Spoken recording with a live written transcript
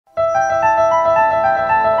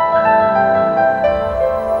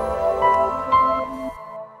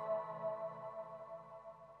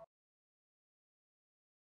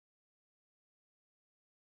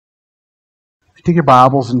Take your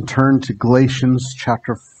Bibles and turn to Galatians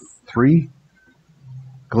chapter 3.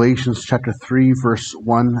 Galatians chapter 3, verse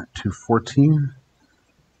 1 to 14.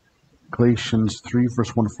 Galatians 3,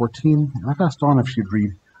 verse 1 to 14. And I've asked Dawn if she'd read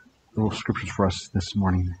the little scriptures for us this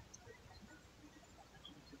morning.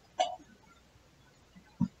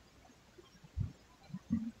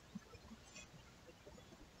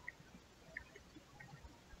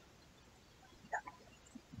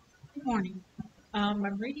 Good morning. I'm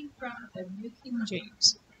reading from the New King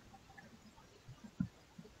James.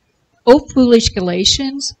 O foolish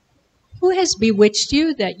Galatians, who has bewitched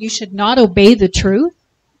you that you should not obey the truth?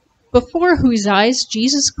 Before whose eyes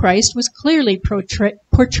Jesus Christ was clearly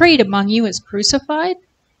portrayed among you as crucified?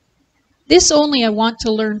 This only I want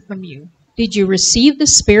to learn from you. Did you receive the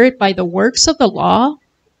Spirit by the works of the law,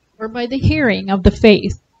 or by the hearing of the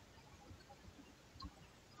faith?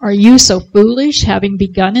 Are you so foolish, having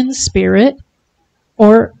begun in the Spirit?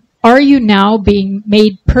 Or are you now being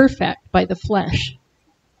made perfect by the flesh?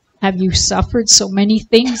 Have you suffered so many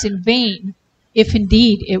things in vain, if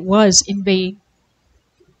indeed it was in vain?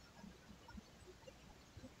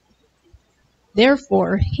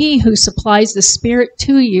 Therefore, he who supplies the Spirit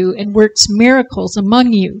to you and works miracles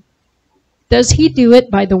among you, does he do it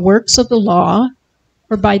by the works of the law,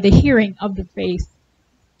 or by the hearing of the faith?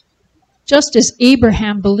 Just as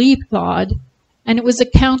Abraham believed God, and it was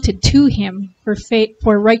accounted to him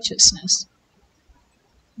for righteousness.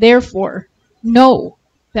 Therefore, know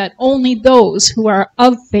that only those who are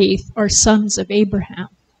of faith are sons of Abraham.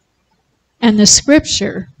 And the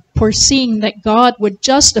Scripture, foreseeing that God would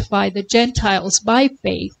justify the Gentiles by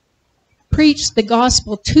faith, preached the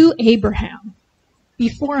gospel to Abraham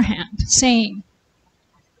beforehand, saying,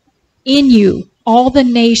 "In you all the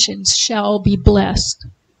nations shall be blessed."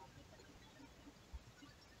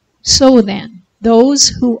 So then, those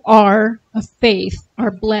who are of faith are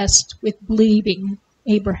blessed with believing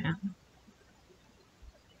Abraham.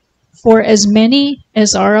 For as many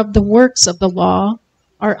as are of the works of the law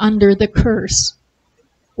are under the curse.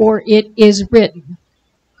 For it is written,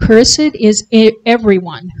 "Cursed is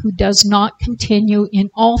everyone who does not continue in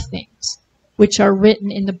all things which are written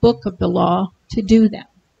in the book of the law to do them."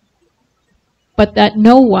 But that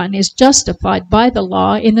no one is justified by the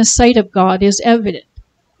law in the sight of God is evident.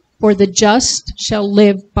 For the just shall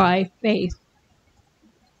live by faith.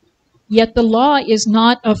 Yet the law is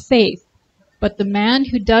not of faith, but the man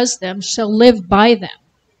who does them shall live by them.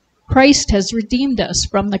 Christ has redeemed us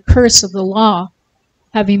from the curse of the law,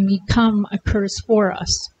 having become a curse for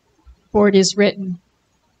us. For it is written,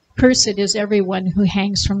 "Cursed is everyone who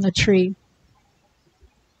hangs from the tree,"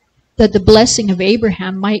 that the blessing of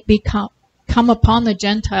Abraham might come upon the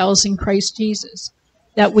Gentiles in Christ Jesus,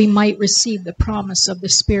 that we might receive the promise of the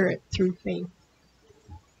Spirit through faith.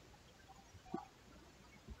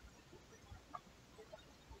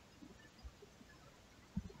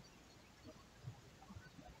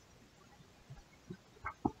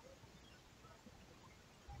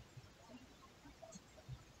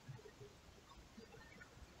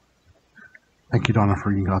 Thank you, Donna, for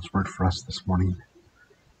reading God's word for us this morning.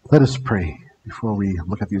 Let us pray before we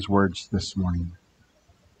look at these words this morning.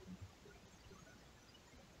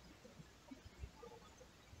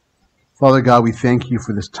 Father God, we thank you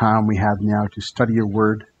for this time we have now to study your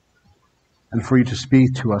word and for you to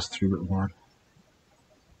speak to us through it, Lord.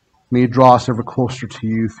 May you draw us ever closer to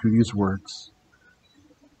you through these words.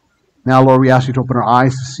 Now, Lord, we ask you to open our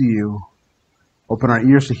eyes to see you, open our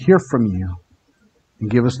ears to hear from you, and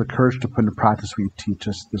give us the courage to put into practice what you teach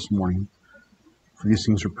us this morning. For these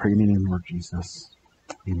things we pray in the name of Lord Jesus.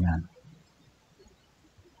 Amen.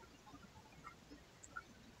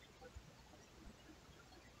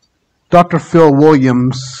 Dr. Phil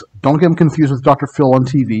Williams, don't get him confused with Dr. Phil on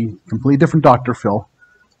TV, completely different Dr. Phil.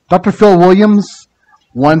 Dr. Phil Williams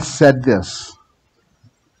once said this: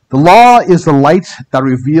 "The law is the light that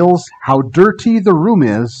reveals how dirty the room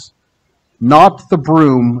is, not the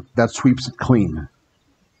broom that sweeps it clean."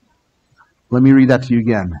 Let me read that to you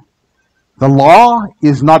again. The law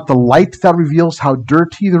is not the light that reveals how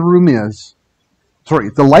dirty the room is.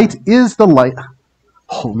 The light is the light.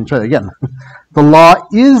 Let me try that again. The law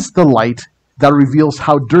is the light that reveals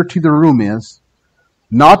how dirty the room is,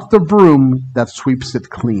 not the broom that sweeps it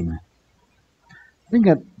clean. I think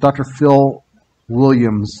that Dr. Phil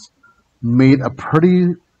Williams made a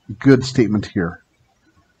pretty good statement here.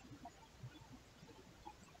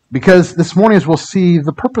 Because this morning, as we'll see,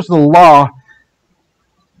 the purpose of the law,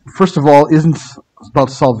 first of all, isn't about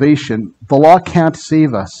salvation. The law can't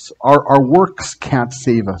save us. Our works can't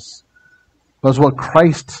save us. But it's what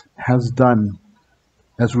Christ has done,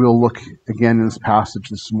 as we'll look again in this passage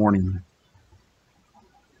this morning.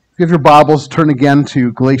 you have your Bibles, turn again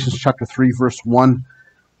to Galatians chapter 3, verse 1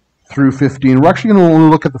 through 15. We're actually going to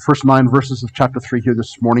look at the first 9 verses of chapter 3 here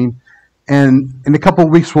this morning. And in a couple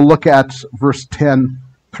of weeks, we'll look at verse 10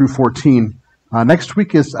 through 14. Next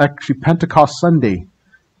week is actually Pentecost Sunday.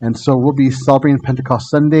 And so we'll be celebrating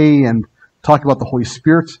Pentecost Sunday and talking about the Holy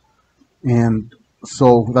Spirit. And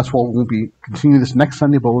so that's why we'll be continuing this next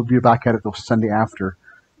Sunday, but we'll be back at it the Sunday after.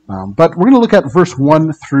 But we're going to look at verse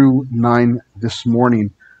 1 through 9 this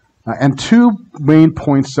morning. And two main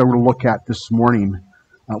points that we're going to look at this morning.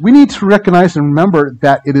 We need to recognize and remember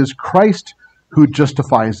that it is Christ who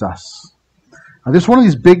justifies us. There's one of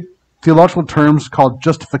these big theological terms called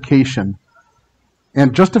justification.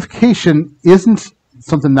 And justification isn't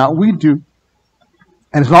something that we do,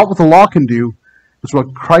 and it's not what the law can do. It's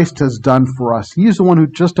what Christ has done for us. He is the one who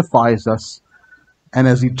justifies us. And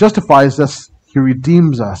as he justifies us, he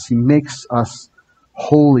redeems us. He makes us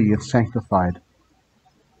holy and sanctified.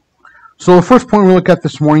 So the first point we'll look at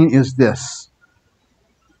this morning is this: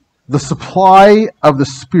 the supply of the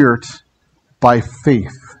Spirit by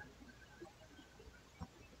faith.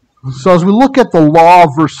 So as we look at the law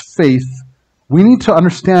versus faith, we need to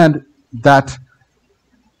understand that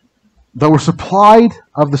we're supplied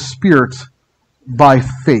of the Spirit by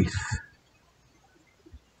faith.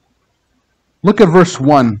 Look at verse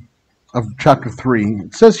 1 of chapter 3.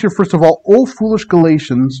 It says here, first of all, O foolish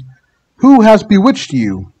Galatians, who has bewitched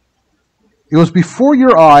you? It was before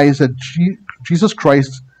your eyes that Jesus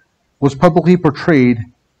Christ was publicly portrayed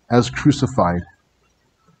as crucified.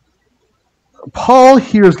 Paul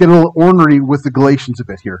here is getting a little ornery with the Galatians a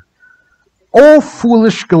bit here. O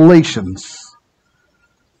foolish Galatians.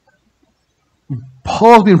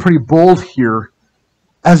 Paul's being pretty bold here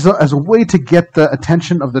as a way to get the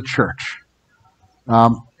attention of the church.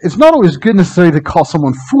 It's not always good necessarily to call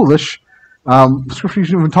someone foolish. Scripture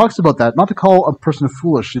even talks about that, not to call a person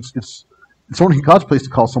foolish. It's only God's place to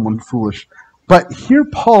call someone foolish. But here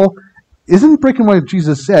Paul isn't breaking what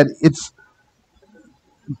Jesus said. It's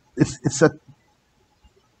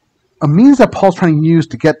a means that Paul's trying to use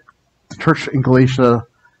to get the church in Galatia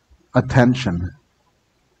attention.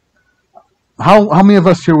 How many of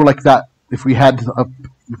us here were like that if we had a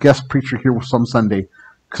guest preacher here some Sunday?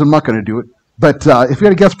 Because I'm not going to do it. But if we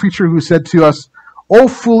had a guest preacher who said to us, "Oh,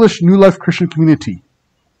 foolish New Life Christian community,"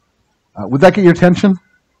 would that get your attention?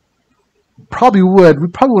 Probably would. We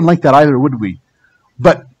probably wouldn't like that either, would we?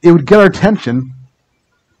 But it would get our attention.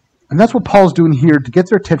 And that's what Paul's doing here to get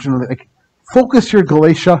their attention. Like, focus here,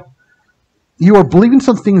 Galatia. You are believing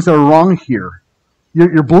some things that are wrong here.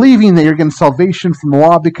 You're believing that you're getting salvation from the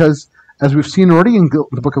law because, as we've seen already in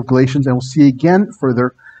the book of Galatians, and we'll see again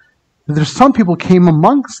further, there's some people came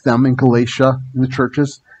amongst them in Galatia, in the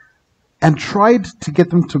churches, and tried to get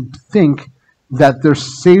them to think that they're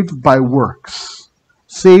saved by works,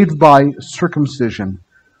 saved by circumcision,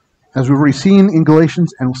 as we've already seen in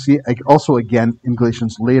Galatians, and we'll see also again in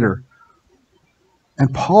Galatians later.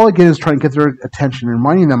 And Paul again is trying to get their attention and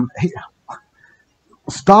reminding them, hey,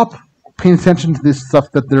 stop paying attention to this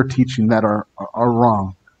stuff that they're teaching that are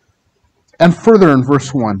wrong. And further in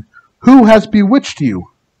verse 1, who has bewitched you?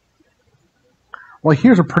 Well,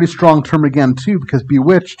 here's a pretty strong term again, too, because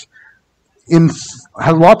bewitched has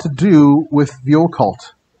a lot to do with the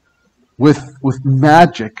occult, with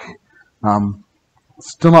magic.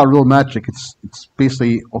 Still not real magic. It's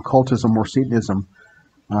basically occultism or Satanism.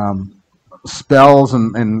 Spells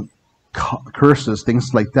and curses,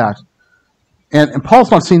 things like that. And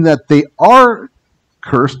Paul's not saying that they are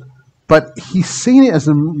cursed, but he's saying it as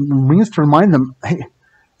a means to remind them, hey,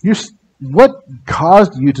 what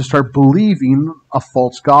caused you to start believing a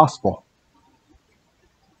false gospel?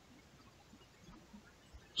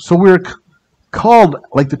 So we're called,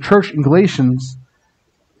 like the church in Galatians,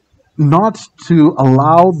 not to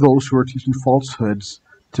allow those who are teaching falsehoods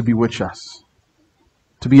to bewitch us,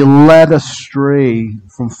 to be led astray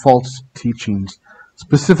from false teachings,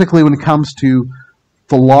 specifically when it comes to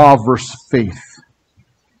the law versus faith.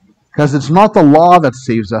 Because it's not the law that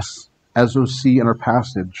saves us, as we'll see in our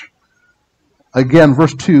passage. Again,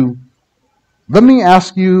 verse 2, let me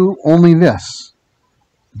ask you only this.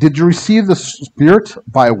 Did you receive the Spirit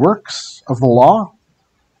by works of the law,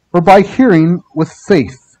 or by hearing with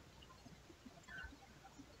faith?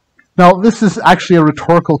 Now, this is actually a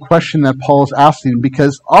rhetorical question that Paul is asking,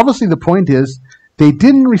 because obviously the point is they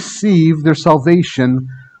didn't receive their salvation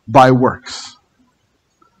by works.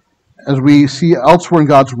 As we see elsewhere in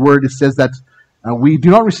God's Word, it says that we do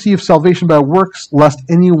not receive salvation by works, lest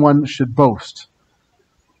anyone should boast.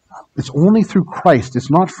 It's only through Christ. It's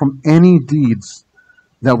not from any deeds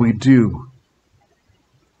that we do.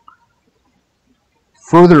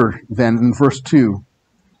 Further, then, in verse 2,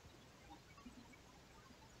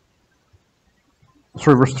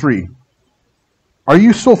 verse 3. Are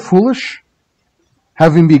you so foolish,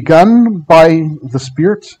 having begun by the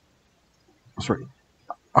Spirit?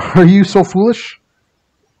 Are you so foolish?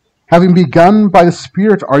 Having begun by the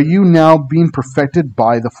Spirit, are you now being perfected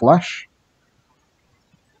by the flesh?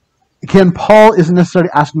 Again, Paul isn't necessarily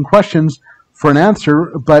asking questions for an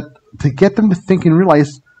answer, but to get them to think and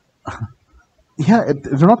realize,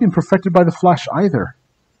 they're not being perfected by the flesh either.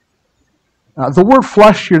 The word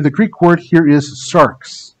flesh here, the Greek word here is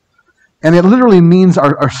sarx, and it literally means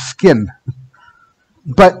our skin.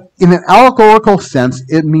 But in an allegorical sense,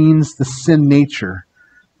 it means the sin nature,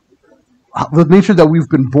 the nature that we've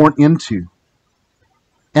been born into.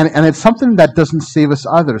 And it's something that doesn't save us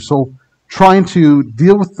either. So trying to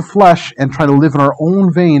deal with the flesh and trying to live in our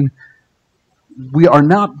own vein, we are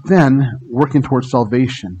not then working towards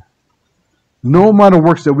salvation. No amount of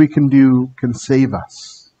works that we can do can save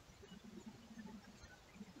us.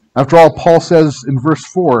 After all, Paul says in verse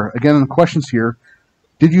 4, again in the questions here,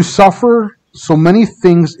 did you suffer so many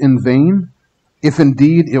things in vain, if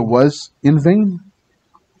indeed it was in vain?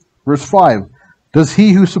 Verse 5, does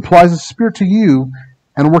he who supplies the Spirit to you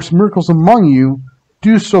and works miracles among you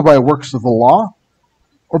do so by works of the law,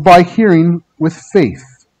 or by hearing with faith?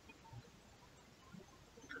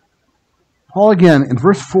 Paul again in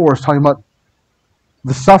verse 4 is talking about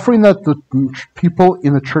the suffering that the people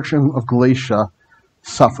in the church of Galatia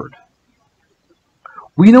suffered.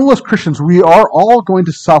 We know as Christians we are all going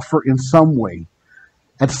to suffer in some way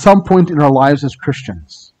at some point in our lives as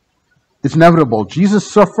Christians. It's inevitable.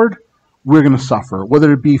 Jesus suffered, we're going to suffer.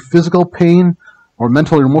 Whether it be physical pain or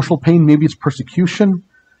mental or emotional pain, maybe it's persecution.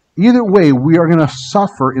 Either way, we are going to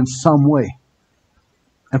suffer in some way.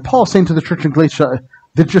 And Paul is saying to the church in Galatia,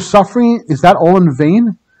 that your suffering, is that all in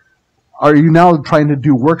vain? Are you now trying to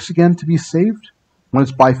do works again to be saved when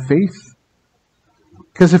it's by faith?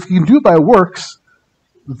 Because if you do it by works,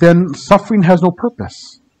 then suffering has no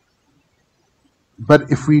purpose.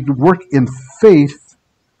 But if we work in faith,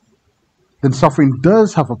 then suffering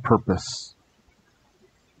does have a purpose.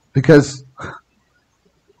 Because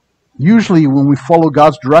usually when we follow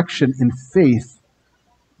God's direction in faith,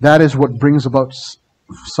 that is what brings about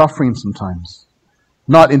suffering sometimes.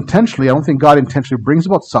 Not intentionally. I don't think God intentionally brings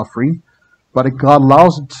about suffering, but God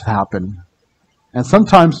allows it to happen. And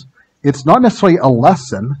sometimes it's not necessarily a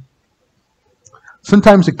lesson.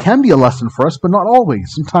 Sometimes it can be a lesson for us, but not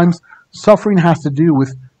always. Sometimes suffering has to do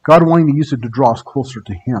with God wanting to use it to draw us closer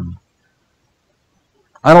to Him.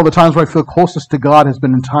 I know the times where I feel closest to God has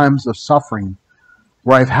been in times of suffering,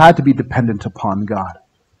 where I've had to be dependent upon God.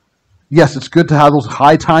 Yes, it's good to have those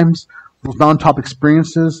high times, those mountaintop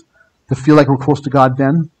experiences, to feel like we're close to God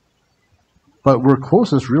then. But we're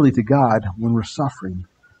closest really to God when we're suffering.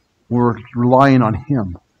 We're relying on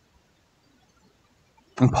Him.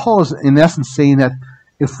 And Paul is in essence saying that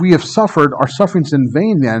if we have suffered, our suffering's in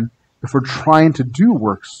vain then, if we're trying to do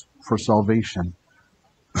works for salvation.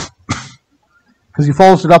 Because he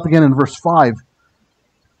follows it up again in verse 5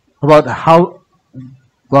 about how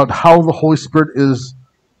the Holy Spirit is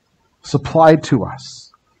supplied to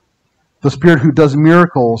us. The Spirit who does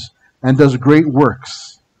miracles and does great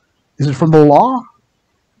works. Is it from the law?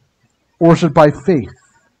 Or is it by faith?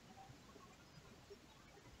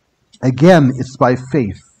 Again, it's by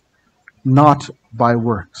faith, not by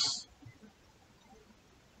works.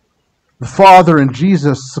 The Father in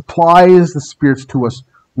Jesus supplies the spirits to us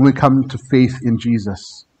when we come to faith in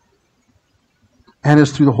Jesus. And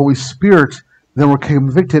it's through the Holy Spirit that we're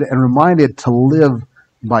convicted and reminded to live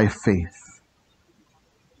by faith.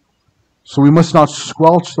 So we must not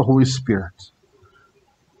squelch the Holy Spirit.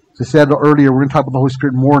 As I said earlier, we're going to talk about the Holy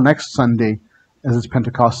Spirit more next Sunday, as it's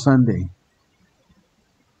Pentecost Sunday.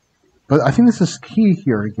 But I think this is key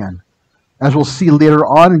here again, as we'll see later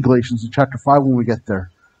on in Galatians in chapter 5 when we get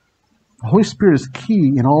there. The Holy Spirit is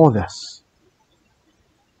key in all of this,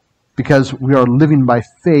 because we are living by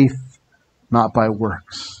faith, not by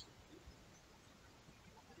works.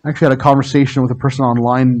 I actually had a conversation with a person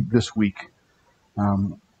online this week.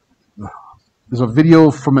 There's a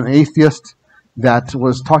video from an atheist that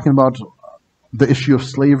was talking about the issue of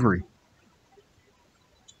slavery.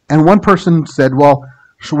 And one person said, well,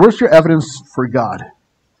 so where's your evidence for God?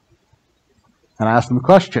 And I asked him a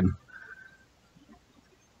question.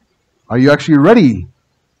 Are you actually ready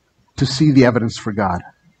to see the evidence for God?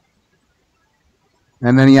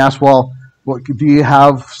 And then he asked, well, do you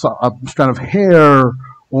have a strand of hair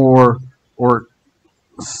or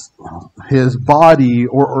his body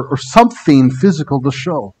or something physical to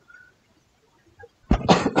show?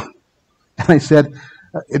 And I said,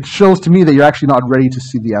 it shows to me that you're actually not ready to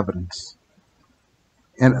see the evidence.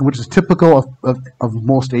 and which is typical of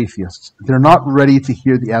most atheists. They're not ready to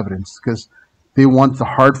hear the evidence because they want the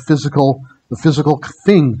physical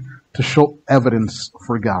thing to show evidence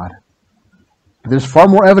for God. There's far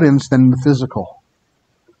more evidence than the physical.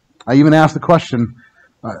 I even asked the question,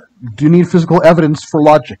 do you need physical evidence for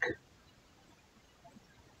logic?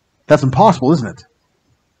 That's impossible, isn't it?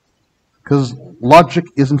 Because logic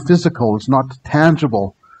isn't physical, it's not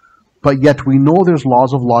tangible. But yet we know there's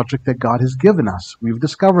laws of logic that God has given us. We've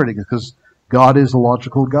discovered it because God is a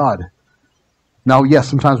logical God. Now, yes,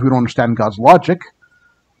 sometimes we don't understand God's logic,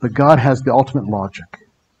 but God has the ultimate logic.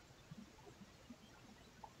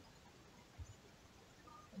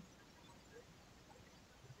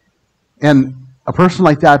 And a person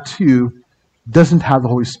like that, too, doesn't have the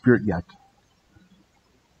Holy Spirit yet.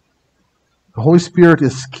 The Holy Spirit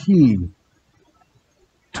is key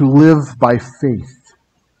to live by faith.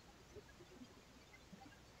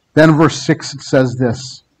 Then verse 6, it says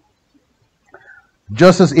this,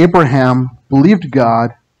 just as Abraham believed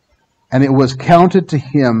God, and it was counted to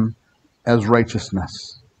him as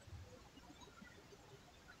righteousness.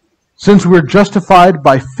 Since we're justified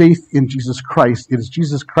by faith in Jesus Christ, it is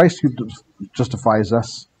Jesus Christ who justifies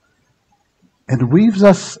us and weaves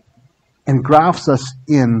us and grafts us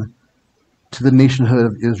in to the nationhood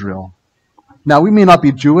of Israel. Now, we may not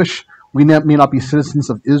be Jewish, we may not be citizens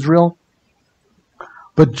of Israel,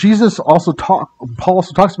 but Paul also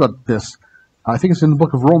talks about this. I think it's in the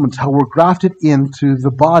book of Romans, how we're grafted into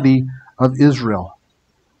the body of Israel,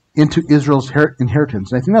 into Israel's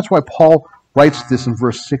inheritance. And I think that's why Paul writes this in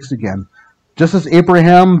verse 6 again. Just as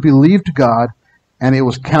Abraham believed God, and it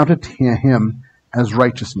was counted to him as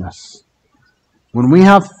righteousness. When we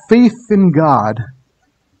have faith in God,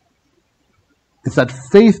 it's that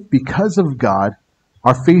faith because of God,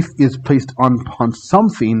 our faith is placed upon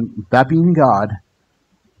something, that being God,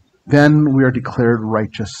 then we are declared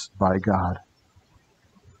righteous by God.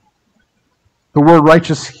 The word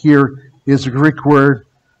righteous here is the Greek word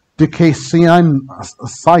dikaiosune,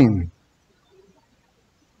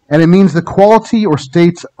 and it means the quality or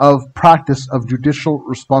state of practice of judicial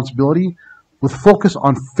responsibility with focus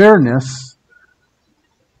on fairness,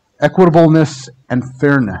 equitableness, and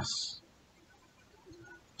fairness.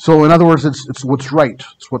 So in other words, it's what's right,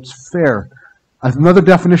 it's what's fair. Another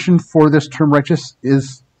definition for this term righteous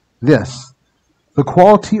is this: the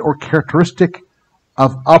quality or characteristic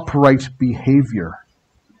of upright behavior.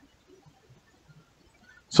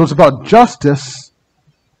 So it's about justice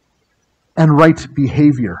and right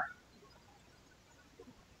behavior.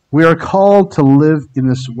 We are called to live in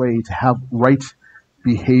this way, to have right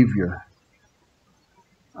behavior.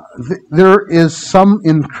 There is some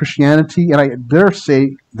in Christianity, and I dare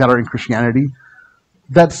say that are in Christianity,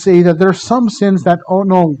 that say that there are some sins that, oh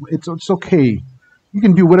no, it's okay. You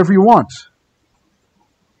can do whatever you want.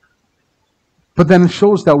 But then it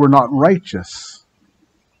shows that we're not righteous.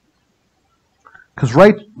 Because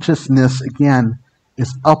righteousness, again,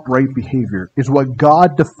 is upright behavior. Is what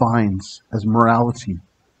God defines as morality.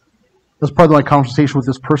 That's part of my conversation with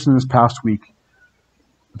this person this past week.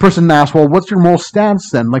 The person asked, well, what's your moral stance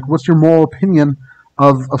then? Like, what's your moral opinion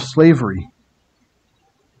of slavery?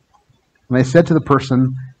 And I said to the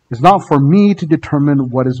person, it's not for me to determine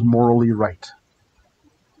what is morally right.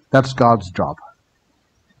 That's God's job.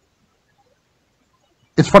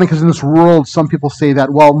 It's funny because in this world, some people say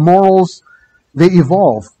that, well, morals, they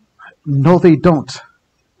evolve. No, they don't.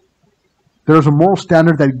 There's a moral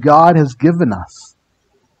standard that God has given us.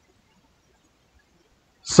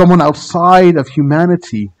 Someone outside of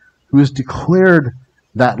humanity who has declared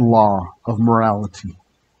that law of morality.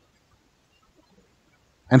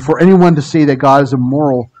 And for anyone to say that God is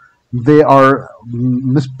immoral, they are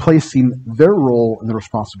misplacing their role and their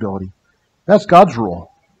responsibility. That's God's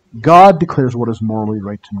role. God declares what is morally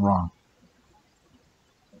right and wrong.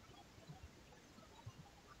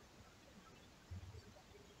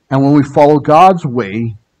 And when we follow God's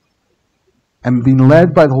way and being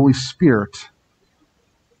led by the Holy Spirit,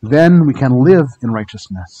 then we can live in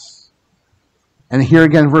righteousness. And here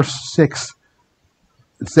again, verse 6,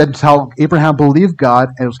 it said how Abraham believed God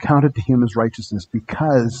and it was counted to him as righteousness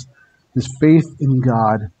because his faith in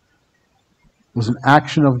God was an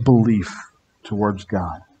action of belief towards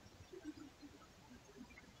God.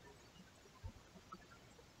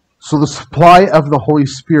 So the supply of the Holy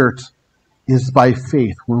Spirit is by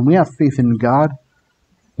faith. When we have faith in God,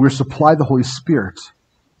 we're supplied the Holy Spirit.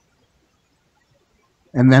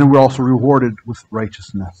 And then we're also rewarded with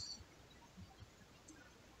righteousness.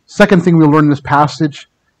 Second thing we learn in this passage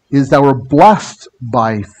is that we're blessed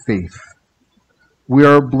by faith. We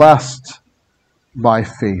are blessed by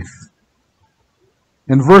faith.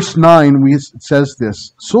 In verse 9, it says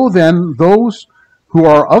this, "So then, those who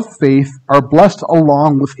are of faith are blessed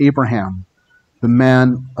along with Abraham, the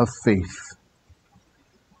man of faith."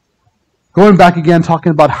 Going back again,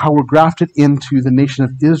 talking about how we're grafted into the nation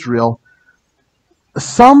of Israel,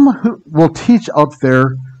 some will teach out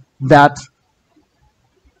there that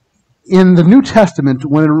in the New Testament,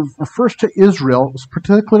 when it refers to Israel,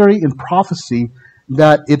 particularly in prophecy,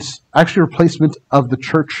 that it's actually a replacement of the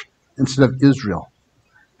church instead of Israel.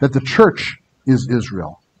 That the church is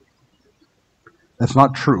Israel. That's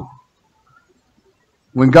not true.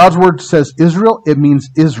 When God's word says Israel, it means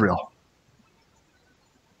Israel.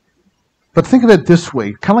 But think of it this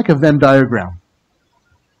way, kind of like a Venn diagram,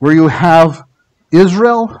 where you have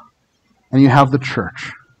Israel and you have the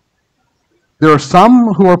church. There are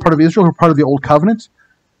some who are part of Israel, who are part of the Old Covenant,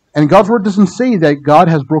 and God's word doesn't say that God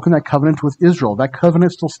has broken that covenant with Israel. That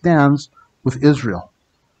covenant still stands with Israel.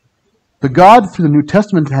 But God, through the New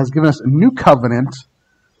Testament, has given us a new covenant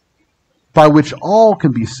by which all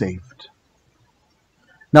can be saved.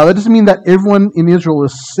 Now, that doesn't mean that everyone in Israel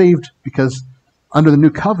is saved, because under the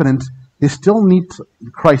new covenant, they still need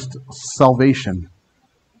Christ's salvation.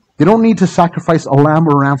 They don't need to sacrifice a lamb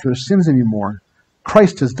or a ram for their sins anymore.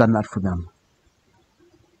 Christ has done that for them.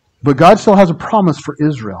 But God still has a promise for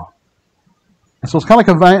Israel. And so it's kind of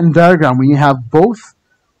like a Venn diagram. When you have both,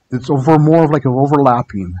 it's over more of like an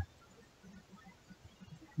overlapping.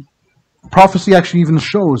 Prophecy actually even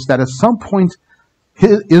shows that at some point,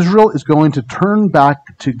 Israel is going to turn back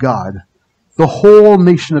to God. The whole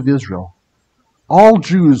nation of Israel. All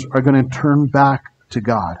Jews are going to turn back to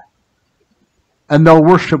God. And they'll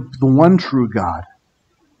worship the one true God.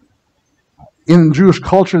 In Jewish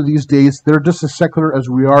culture these days, they're just as secular as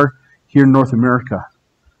we are here in North America.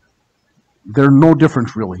 They're no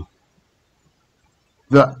different, really.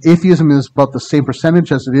 The atheism is about the same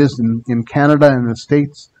percentage as it is in Canada and the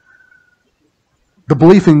States. The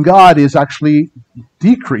belief in God is actually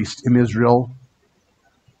decreased in Israel.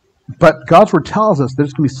 But God's word tells us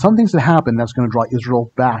there's going to be some things that happen that's going to draw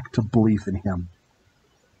Israel back to belief in Him.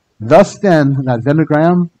 Thus then, that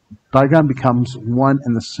Venn diagram becomes one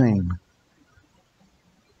and the same.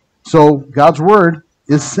 So God's word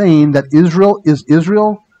is saying that Israel is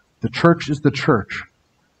Israel, the church is the church.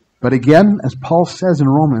 But again, as Paul says in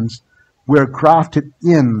Romans, we're grafted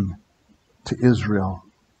in to Israel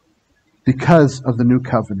because of the new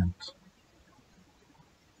covenant.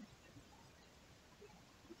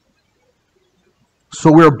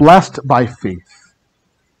 So we're blessed by faith.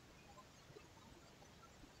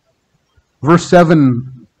 Verse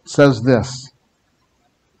 7 says this,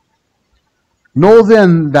 "Know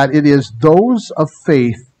then that it is those of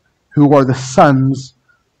faith who are the sons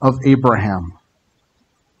of Abraham."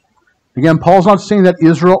 Again, Paul's not saying that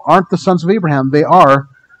Israel aren't the sons of Abraham. They are.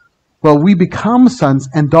 Well, we become sons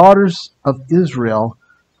and daughters of Israel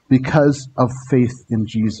because of faith in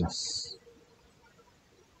Jesus.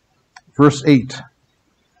 Verse 8,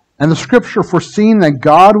 "And the scripture, foreseeing that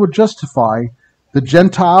God would justify the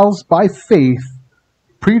Gentiles by faith,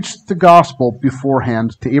 preached the gospel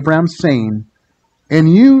beforehand to Abraham, saying, 'In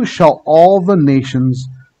you shall all the nations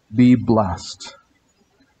be blessed.'"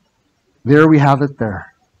 There we have it there.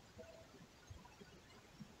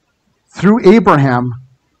 Through Abraham,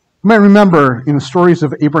 you might remember in the stories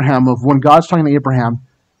of Abraham, of when God's talking to Abraham,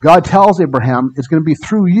 God tells Abraham, it's going to be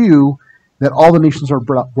through you that all the nations are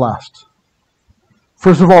blessed.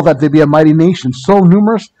 First of all, that they be a mighty nation, so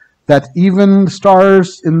numerous that even the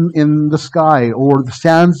stars in the sky or the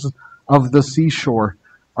sands of the seashore,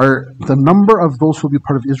 the number of those who will be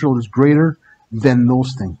part of Israel is greater than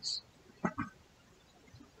those things.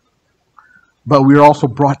 But we are also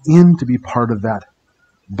brought in to be part of that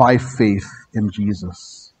by faith in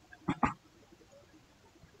Jesus.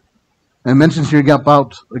 And it mentions here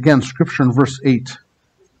about, again, Scripture in verse 8.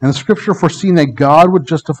 "And the Scripture foreseeing that God would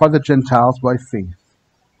justify the Gentiles by faith."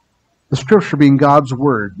 The Scripture being God's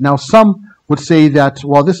Word. Now, some would say that,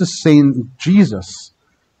 well, this is saying Jesus.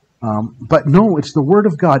 But no, it's the Word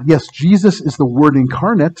of God. Yes, Jesus is the Word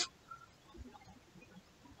incarnate.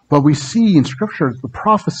 But we see in Scripture the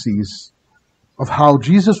prophecies of how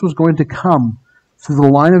Jesus was going to come through the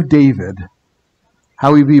line of David,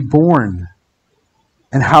 how he would be born,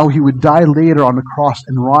 and how he would die later on the cross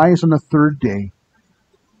and rise on the third day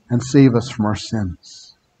and save us from our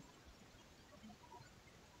sins.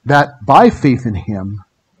 That by faith in him,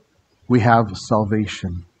 we have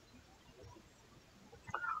salvation.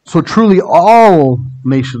 So truly all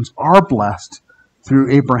nations are blessed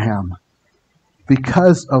through Abraham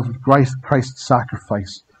because of Christ's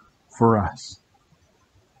sacrifice for us.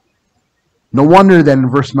 No wonder then in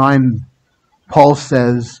verse 9, Paul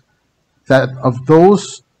says that of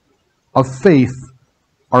those of faith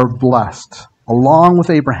are blessed, along with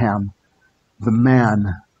Abraham, the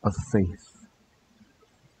man of faith.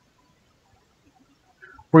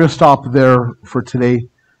 We're going to stop there for today.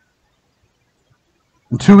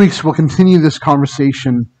 In 2 weeks, we'll continue this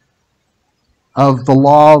conversation of the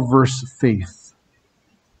law versus faith.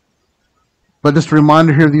 But just a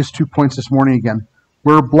reminder here of these 2 points this morning again.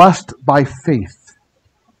 We're blessed by faith.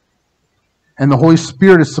 And the Holy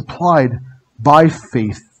Spirit is supplied by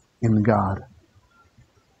faith in God.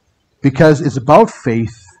 Because it's about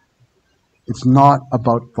faith, it's not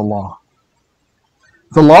about the law.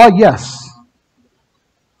 The law, yes.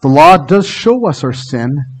 The law does show us our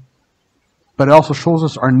sin, but it also shows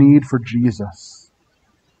us our need for Jesus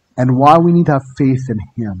and why we need to have faith in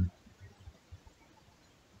Him.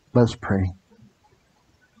 Let's pray.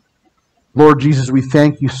 Lord Jesus, we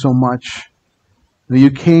thank you so much that you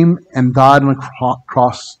came and died on the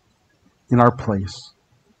cross in our place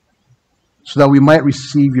so that we might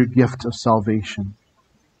receive your gift of salvation.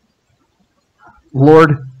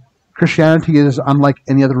 Lord, Christianity is unlike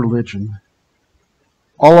any other religion.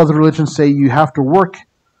 All other religions say you have to work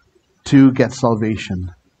to get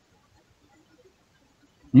salvation.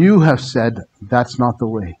 You have said that's not the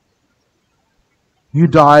way. You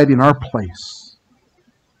died in our place.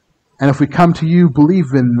 And if we come to you,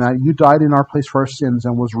 believe in that you died in our place for our sins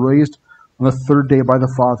and was raised on the third day by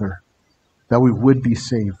the Father, that we would be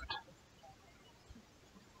saved.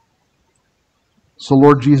 So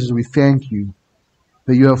Lord Jesus, we thank you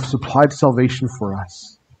that you have supplied salvation for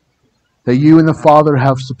us. That you and the Father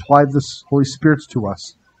have supplied the Holy Spirit to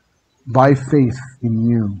us by faith in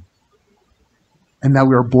you. And that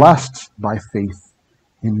we are blessed by faith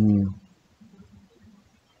in you.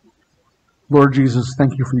 Lord Jesus,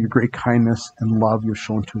 thank you for your great kindness and love you've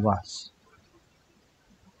shown to us.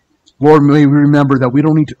 Lord, may we remember that we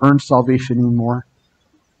don't need to earn salvation anymore.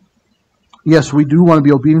 Yes, we do want to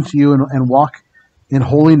be obedient to you and walk in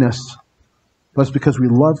holiness, but it's because we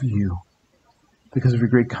love you, because of your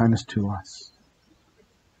great kindness to us.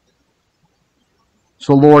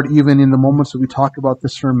 So Lord, even in the moments that we talk about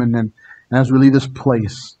this sermon and as we leave this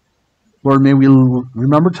place, Lord, may we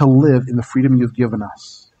remember to live in the freedom you've given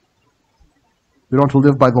us. We don't have to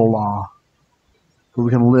live by the law, but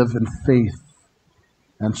we can live in faith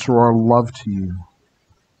and show our love to you.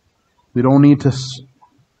 We don't need to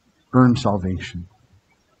earn salvation.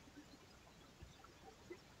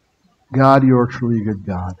 God, you are truly a good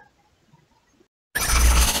God.